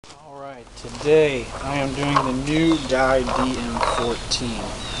Alright, today I am doing the new die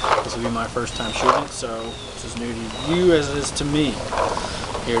DM14. This will be my first time shooting it, so it's as new to you as it is to me.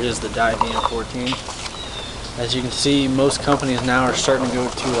 Here it is, the die DM14. As you can see, most companies now are starting to go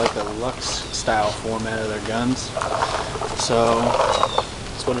to like a Lux style format of their guns. So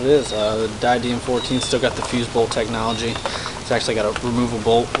that's what it is. The die DM14 still got the fuse bolt technology. It's actually got a removable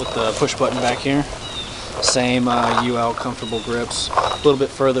bolt with the push button back here. Same UL comfortable grips, a little bit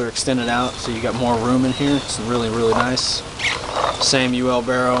further extended out, so you got more room in here. It's really nice. Same UL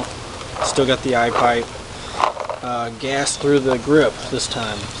barrel, still got the eye pipe. Gas through the grip this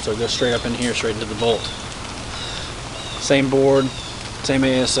time, so it goes straight up in here, straight into the bolt. Same board, same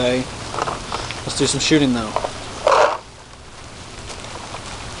ASA. Let's do some shooting though.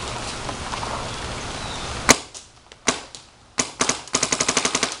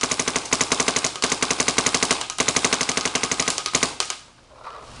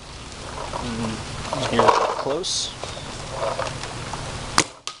 Here close.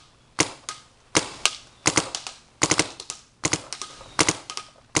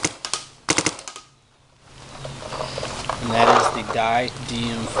 And that is the die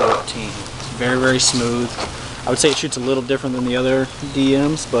DM14. It's very smooth. I would say it shoots a little different than the other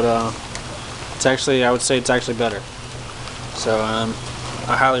DMs, but it's actually, I would say it's actually better. So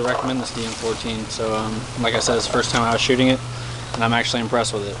I highly recommend this DM14. So like I said, it's the first time I was shooting it, and I'm actually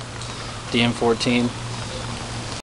impressed with it. DM14.